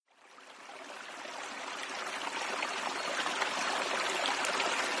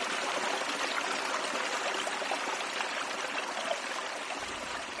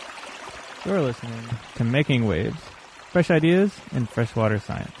You're listening to Making Waves, fresh ideas in freshwater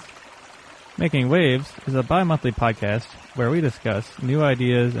science. Making Waves is a bi-monthly podcast where we discuss new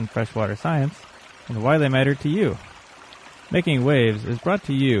ideas in freshwater science and why they matter to you. Making Waves is brought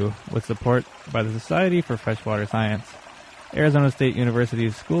to you with support by the Society for Freshwater Science, Arizona State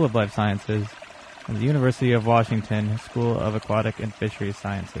University's School of Life Sciences, and the University of Washington School of Aquatic and Fisheries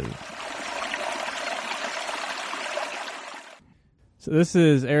Sciences. So this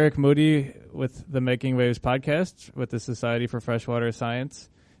is Eric Moody with the Making Waves podcast with the Society for Freshwater Science.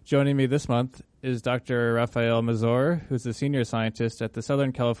 Joining me this month is Dr. Rafael Mazor, who's a senior scientist at the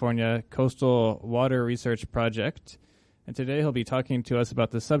Southern California Coastal Water Research Project. And today he'll be talking to us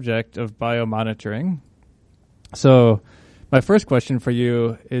about the subject of biomonitoring. So my first question for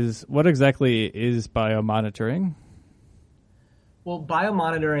you is, what exactly is biomonitoring? Well,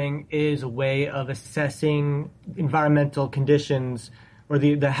 biomonitoring is a way of assessing environmental conditions or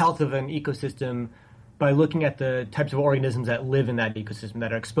the health of an ecosystem by looking at the types of organisms that live in that ecosystem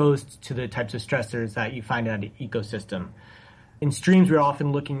that are exposed to the types of stressors that you find in that ecosystem. In streams, we're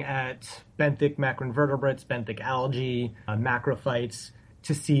often looking at benthic macroinvertebrates, benthic algae, macrophytes,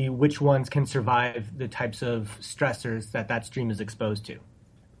 to see which ones can survive the types of stressors that stream is exposed to.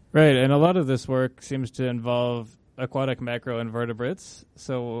 Right, and a lot of this work seems to involve aquatic macroinvertebrates.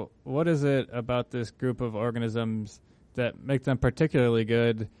 So what is it about this group of organisms that make them particularly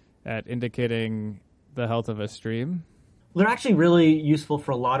good at indicating the health of a stream? Well, they're actually really useful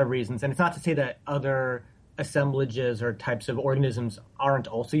for a lot of reasons. And it's not to say that other assemblages or types of organisms aren't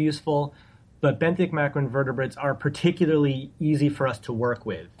also useful, but benthic macroinvertebrates are particularly easy for us to work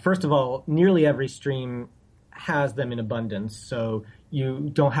with. First of all, nearly every stream has them in abundance, so you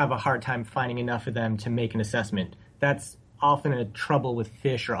don't have a hard time finding enough of them to make an assessment. That's often a trouble with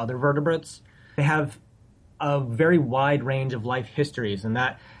fish or other vertebrates. They have a very wide range of life histories, and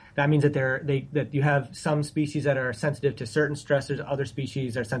that means that that you have some species that are sensitive to certain stressors, other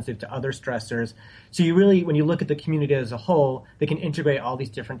species are sensitive to other stressors. So you really, when you look at the community as a whole, they can integrate all these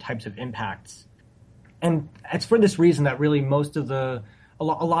different types of impacts. And it's for this reason that really a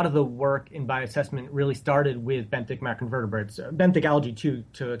lot of the work in bioassessment really started with benthic macroinvertebrates, benthic algae too,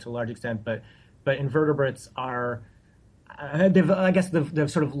 to a large extent, but invertebrates are, they've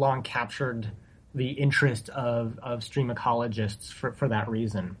sort of long captured the interest of stream ecologists for that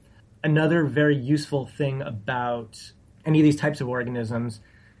reason. Another very useful thing about any of these types of organisms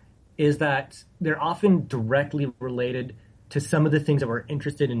is that they're often directly related to some of the things that we're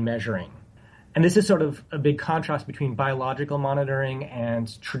interested in measuring. And this is sort of a big contrast between biological monitoring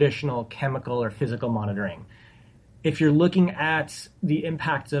and traditional chemical or physical monitoring. If you're looking at the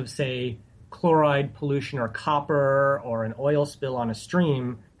impacts of, say, chloride pollution or copper or an oil spill on a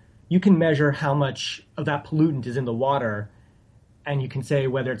stream, you can measure how much of that pollutant is in the water, and you can say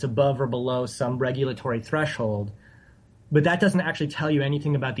whether it's above or below some regulatory threshold. But that doesn't actually tell you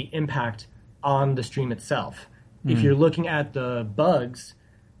anything about the impact on the stream itself. If you're looking at the bugs,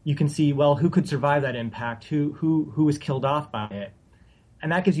 you can see, well, who could survive that impact, who was killed off by it.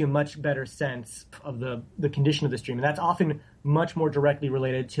 And that gives you a much better sense of the condition of the stream. And that's often much more directly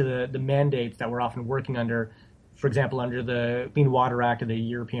related to the mandates that we're often working under. For example, under the Clean Water Act or the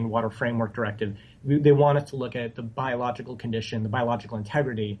European Water Framework Directive, they want us to look at the biological condition, the biological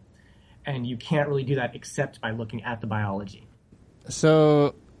integrity, and you can't really do that except by looking at the biology.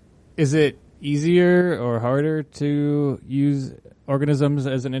 So is it easier or harder to use organisms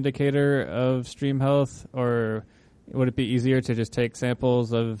as an indicator of stream health, or would it be easier to just take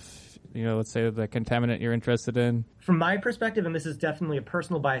samples of, let's say the contaminant you're interested in? From my perspective, and this is definitely a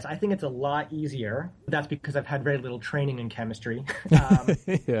personal bias, I think it's a lot easier. That's because I've had very little training in chemistry.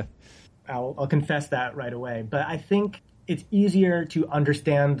 Yeah. I'll confess that right away. But I think it's easier to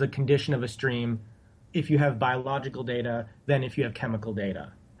understand the condition of a stream if you have biological data than if you have chemical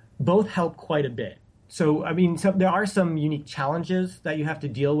data. Both help quite a bit. So, there are some unique challenges that you have to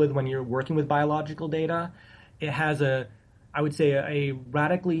deal with when you're working with biological data. It has a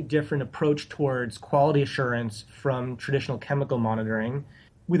radically different approach towards quality assurance from traditional chemical monitoring.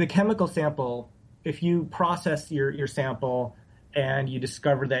 With a chemical sample, if you process your sample and you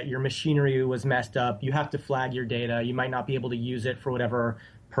discover that your machinery was messed up, you have to flag your data. You might not be able to use it for whatever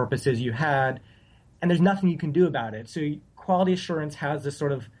purposes you had, and there's nothing you can do about it. So quality assurance has this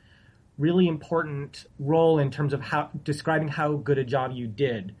sort of really important role in terms of describing how good a job you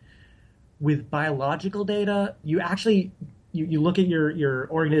did. With biological data, you actually you look at your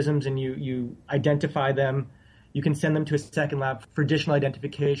organisms and you identify them. You can send them to a second lab for additional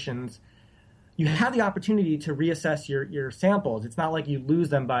identifications. You have the opportunity to reassess your samples. It's not like you lose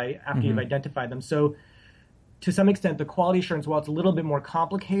them after you've identified them. So to some extent, the quality assurance, while it's a little bit more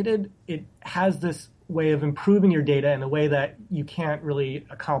complicated, it has this way of improving your data in a way that you can't really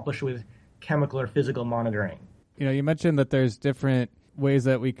accomplish with chemical or physical monitoring. You mentioned that there's different ways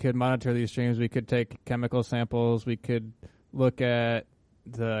that we could monitor these streams. We could take chemical samples. We could look at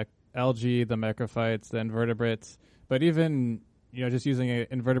the algae, the macrophytes, the invertebrates. But even, just using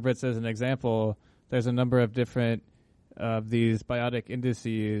invertebrates as an example, there's a number of different of these biotic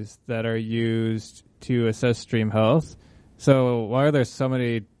indices that are used to assess stream health. So why are there so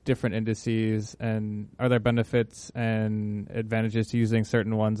many different indices, and are there benefits and advantages to using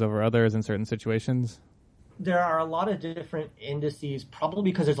certain ones over others in certain situations? There are a lot of different indices, probably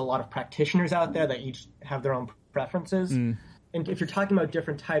because there's a lot of practitioners out there that each have their own preferences. And if you're talking about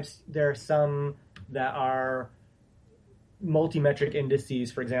different types, there are some that are multi-metric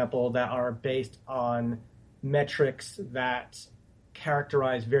indices, for example, that are based on metrics that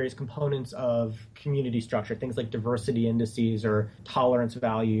characterize various components of community structure, things like diversity indices or tolerance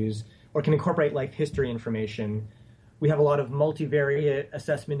values, or can incorporate life history information. We have a lot of multivariate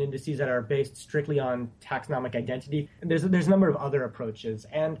assessment indices that are based strictly on taxonomic identity. And there's a number of other approaches.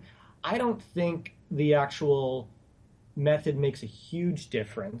 And I don't think the actual method makes a huge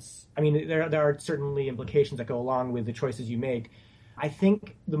difference. I mean, there are certainly implications that go along with the choices you make. I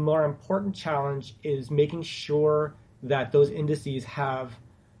think the more important challenge is making sure that those indices have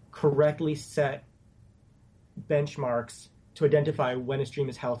correctly set benchmarks to identify when a stream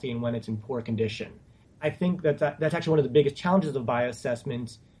is healthy and when it's in poor condition. I think that's actually one of the biggest challenges of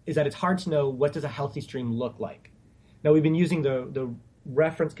bioassessment, is that it's hard to know what does a healthy stream look like. Now, we've been using the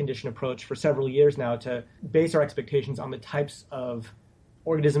reference condition approach for several years now to base our expectations on the types of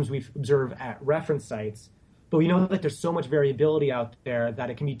organisms we observe at reference sites, but we know that there's so much variability out there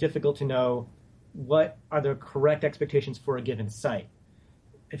that it can be difficult to know what are the correct expectations for a given site.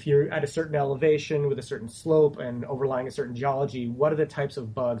 If you're at a certain elevation with a certain slope and overlying a certain geology, what are the types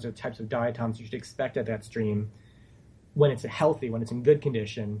of bugs or types of diatoms you should expect at that stream when it's healthy, when it's in good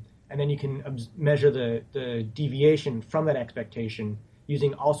condition? And then you can measure the deviation from that expectation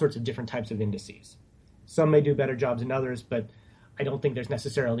using all sorts of different types of indices. Some may do better jobs than others, but I don't think there's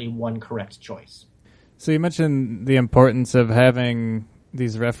necessarily one correct choice. So you mentioned the importance of having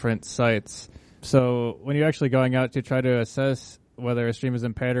these reference sites. So when you're actually going out to try to assess whether a stream is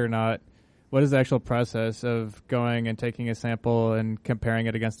impaired or not, what is the actual process of going and taking a sample and comparing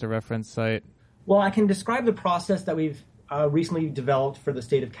it against a reference site? Well, I can describe the process that we've recently developed for the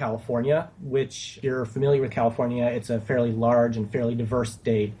state of California, which, if you're familiar with California, it's a fairly large and fairly diverse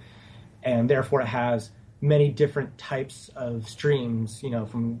state, and therefore it has many different types of streams,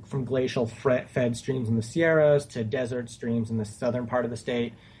 from glacial fed streams in the Sierras to desert streams in the southern part of the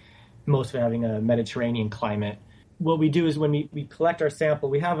state, most of it having a Mediterranean climate. What we do is when we collect our sample,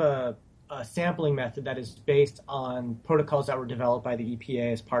 we have a sampling method that is based on protocols that were developed by the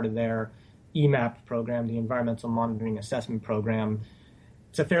EPA as part of their EMAP program, the Environmental Monitoring Assessment Program.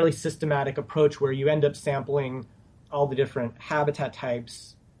 It's a fairly systematic approach where you end up sampling all the different habitat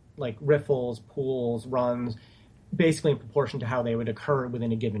types, like riffles, pools, runs, basically in proportion to how they would occur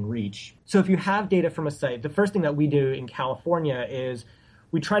within a given reach. So if you have data from a site, the first thing that we do in California is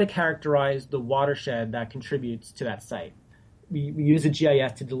we try to characterize the watershed that contributes to that site. We use a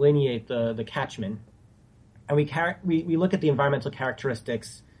GIS to delineate the catchment, and we look at the environmental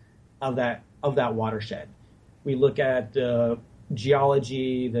characteristics of that watershed. We look at the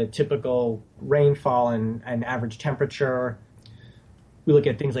geology, the typical rainfall and average temperature. We look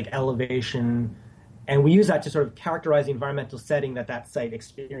at things like elevation, and we use that to sort of characterize the environmental setting that site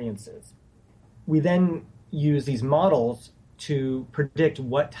experiences. We then use these models to predict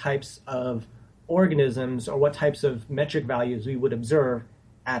what types of organisms or what types of metric values we would observe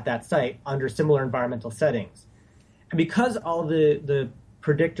at that site under similar environmental settings. And because all the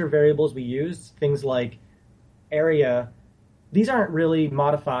predictor variables we use, things like area, these aren't really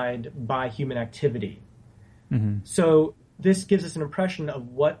modified by human activity. Mm-hmm. So this gives us an impression of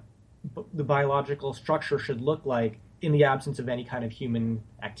what the biological structure should look like in the absence of any kind of human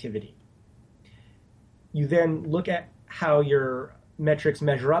activity. You then look at how your metrics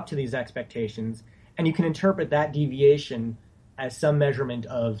measure up to these expectations, and you can interpret that deviation as some measurement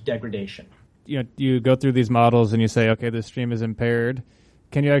of degradation. You go through these models and you say, okay, this stream is impaired.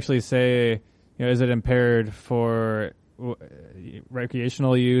 Can you actually say, is it impaired for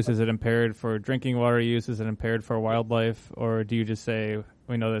recreational use? Is it impaired for drinking water use? Is it impaired for wildlife? Or do you just say,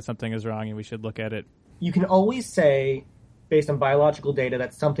 we know that something is wrong and we should look at it? You can always say, based on biological data,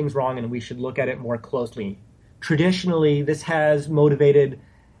 that something's wrong and we should look at it more closely. Traditionally, this has motivated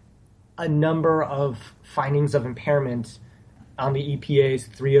a number of findings of impairment on the EPA's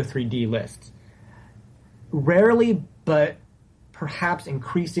 303D list. Rarely, but perhaps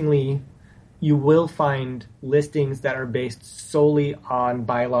increasingly, you will find listings that are based solely on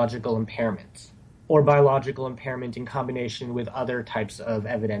biological impairment or biological impairment in combination with other types of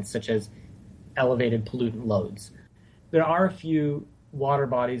evidence, such as elevated pollutant loads. There are a few water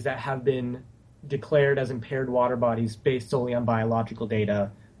bodies that have been declared as impaired water bodies based solely on biological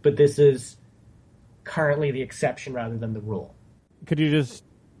data, but this is currently the exception rather than the rule. Could you just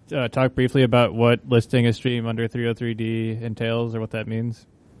talk briefly about what listing a stream under 303D entails or what that means?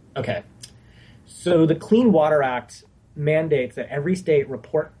 Okay. So the Clean Water Act mandates that every state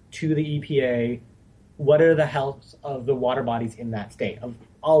report to the EPA what are the health of the water bodies in that state, of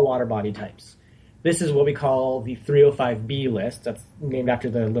all water body types. This is what we call the 305B list. That's named after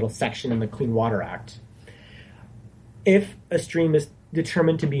the little section in the Clean Water Act. If a stream is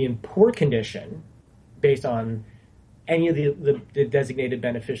determined to be in poor condition, based on any of the designated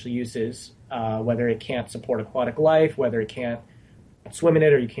beneficial uses, whether it can't support aquatic life, whether it can't swim in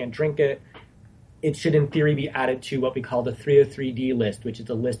it or you can't drink it, it should in theory be added to what we call the 303D list, which is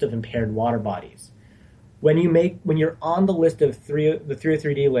a list of impaired water bodies. When you're on the list of the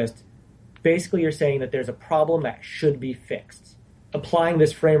 303D list, basically you're saying that there's a problem that should be fixed. Applying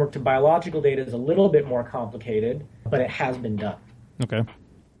this framework to biological data is a little bit more complicated, but it has been done. Okay.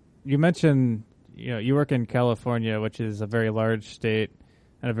 You mentioned, you work in California, which is a very large state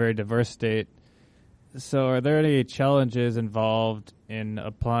and a very diverse state. So are there any challenges involved in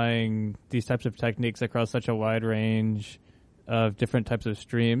applying these types of techniques across such a wide range of different types of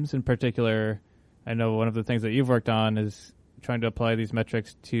streams? In particular, I know one of the things that you've worked on is trying to apply these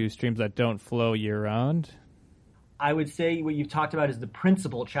metrics to streams that don't flow year-round. I would say what you've talked about is the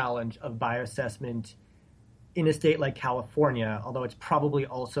principal challenge of bioassessment in a state like California, although it's probably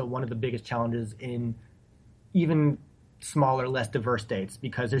also one of the biggest challenges in even smaller, less diverse states,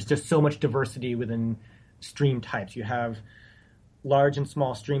 because there's just so much diversity within stream types. You have large and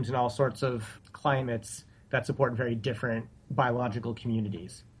small streams in all sorts of climates that support very different biological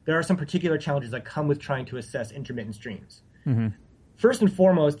communities. There are some particular challenges that come with trying to assess intermittent streams. Mm-hmm. First and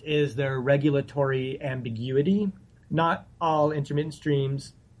foremost is their regulatory ambiguity. Not all intermittent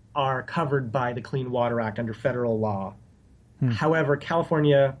streams are covered by the Clean Water Act under federal law. However,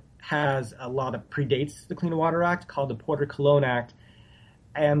 California has a law that predates the Clean Water Act called the Porter-Cologne Act,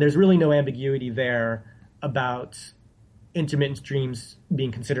 and there's really no ambiguity there about intermittent streams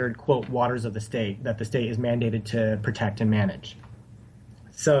being considered, quote, waters of the state, that the state is mandated to protect and manage.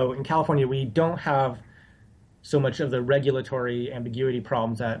 So in California, we don't have so much of the regulatory ambiguity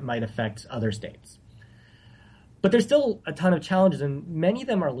problems that might affect other states. But there's still a ton of challenges, and many of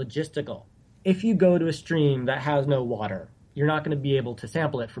them are logistical. If you go to a stream that has no water, you're not going to be able to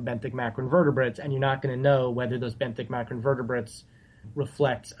sample it for benthic macroinvertebrates, and you're not going to know whether those benthic macroinvertebrates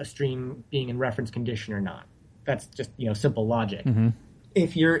reflect a stream being in reference condition or not. That's just, simple logic. Mm-hmm.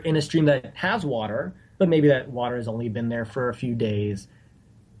 If you're in a stream that has water, but maybe that water has only been there for a few days,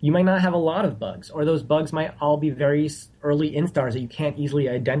 you might not have a lot of bugs, or those bugs might all be very early instars that you can't easily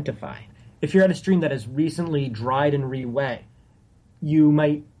identify. If you're at a stream that has recently dried and re-wet, you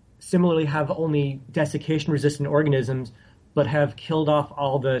might similarly have only desiccation-resistant organisms, but have killed off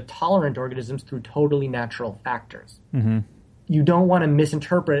all the tolerant organisms through totally natural factors. Mm-hmm. You don't want to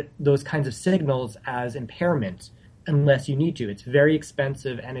misinterpret those kinds of signals as impairment unless you need to. It's very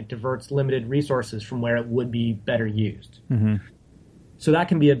expensive, and it diverts limited resources from where it would be better used. Mm-hmm. So that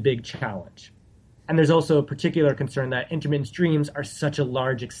can be a big challenge. And there's also a particular concern that intermittent streams are such a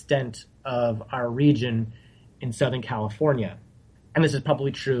large extent of our region in Southern California. And this is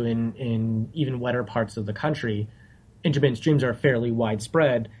probably true in even wetter parts of the country. Intermittent streams are fairly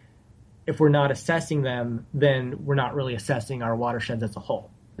widespread. If we're not assessing them, then we're not really assessing our watersheds as a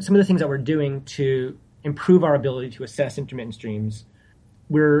whole. Some of the things that we're doing to improve our ability to assess intermittent streams,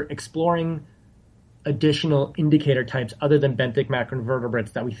 we're exploring additional indicator types other than benthic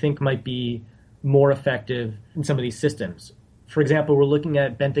macroinvertebrates that we think might be more effective in some of these systems. For example, we're looking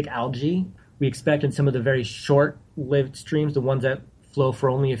at benthic algae. We expect in some of the very short-lived streams, the ones that flow for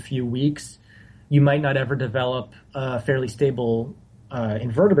only a few weeks, you might not ever develop a fairly stable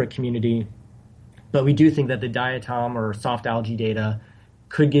invertebrate community, but we do think that the diatom or soft algae data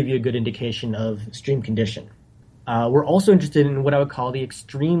could give you a good indication of stream condition. We're also interested in what I would call the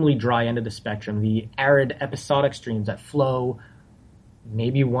extremely dry end of the spectrum, the arid episodic streams that flow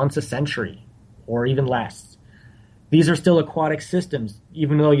maybe once a century or even less. These are still aquatic systems,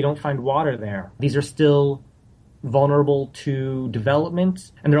 even though you don't find water there. These are still vulnerable to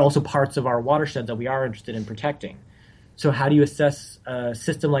development, and they're also parts of our watersheds that we are interested in protecting. So how do you assess a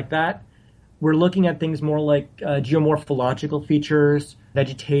system like that? We're looking at things more like geomorphological features,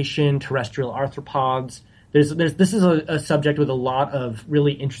 vegetation, terrestrial arthropods, This is a subject with a lot of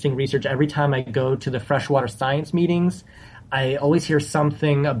really interesting research. Every time I go to the freshwater science meetings, I always hear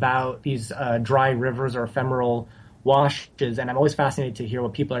something about these dry rivers or ephemeral washes, and I'm always fascinated to hear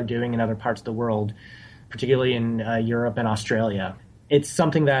what people are doing in other parts of the world, particularly in Europe and Australia. It's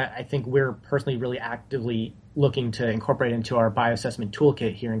something that I think we're personally really actively looking to incorporate into our bioassessment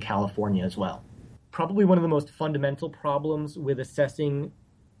toolkit here in California as well. Probably one of the most fundamental problems with assessing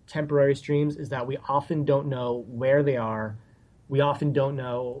temporary streams is that we often don't know where they are. We often don't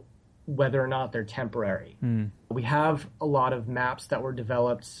know whether or not they're temporary. We have a lot of maps that were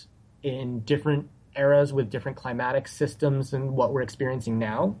developed in different eras with different climatic systems and what we're experiencing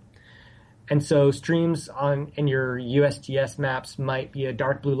now. And so streams in your USGS maps might be a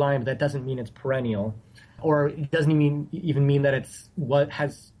dark blue line, but that doesn't mean it's perennial. Or it doesn't even mean that it's what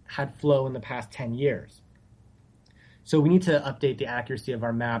has had flow in the past 10 years. So we need to update the accuracy of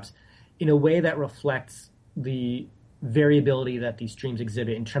our maps in a way that reflects the variability that these streams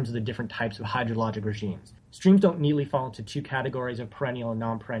exhibit in terms of the different types of hydrologic regimes. Streams don't neatly fall into two categories of perennial and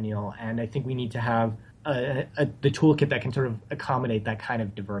non-perennial, and I think we need to have the toolkit that can sort of accommodate that kind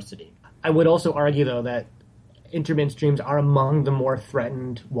of diversity. I would also argue, though, that intermittent streams are among the more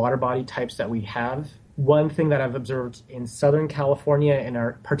threatened water body types that we have. One thing that I've observed in Southern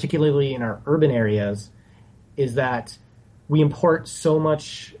California, particularly in our urban areas, is that we import so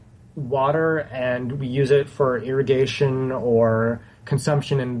much water and we use it for irrigation or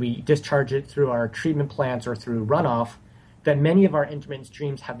consumption, and we discharge it through our treatment plants or through runoff, that many of our intermittent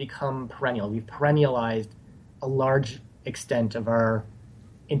streams have become perennial. We've perennialized a large extent of our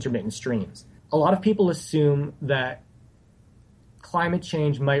intermittent streams. A lot of people assume that climate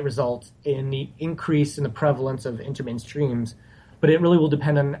change might result in the increase in the prevalence of intermittent streams, but it really will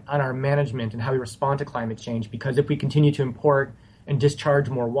depend on our management and how we respond to climate change, because if we continue to import and discharge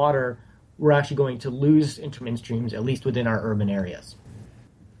more water, we're actually going to lose intermittent streams, at least within our urban areas.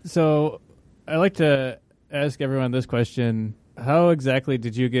 So I like to ask everyone this question. How exactly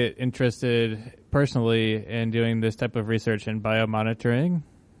did you get interested personally in doing this type of research in biomonitoring?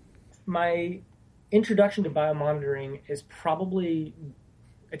 My introduction to biomonitoring is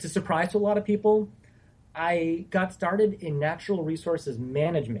it's a surprise to a lot of people. I got started in natural resources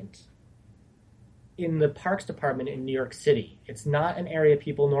management in the Parks Department in New York City. It's not an area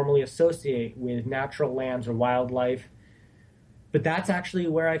people normally associate with natural lands or wildlife, but that's actually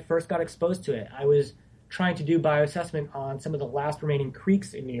where I first got exposed to it. I was trying to do bioassessment on some of the last remaining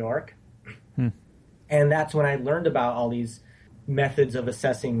creeks in New York, and that's when I learned about all these methods of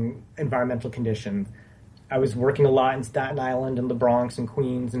assessing environmental conditions. I was working a lot in Staten Island and the Bronx and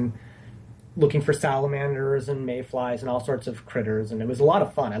Queens and looking for salamanders and mayflies and all sorts of critters, and it was a lot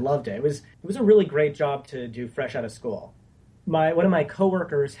of fun. I loved it. It was a really great job to do fresh out of school. One of my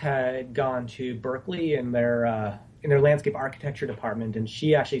coworkers had gone to Berkeley in their landscape architecture department, and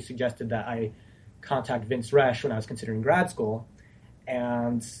she actually suggested that I contact Vince Resch when I was considering grad school,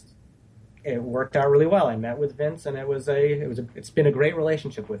 and it worked out really well. I met with Vince, and it's been a great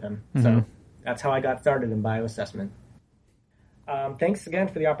relationship with him. Mm-hmm. So that's how I got started in bioassessment. Thanks again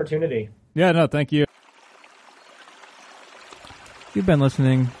for the opportunity. Yeah, no, thank you. You've been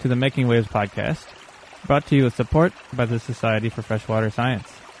listening to the Making Waves podcast, brought to you with support by the Society for Freshwater Science.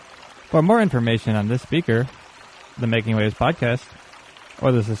 For more information on this speaker, the Making Waves podcast,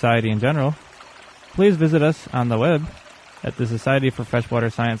 or the Society in general, please visit us on the web at the Society for Freshwater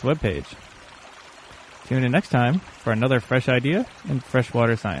Science webpage. Tune in next time for another fresh idea in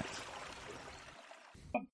freshwater science.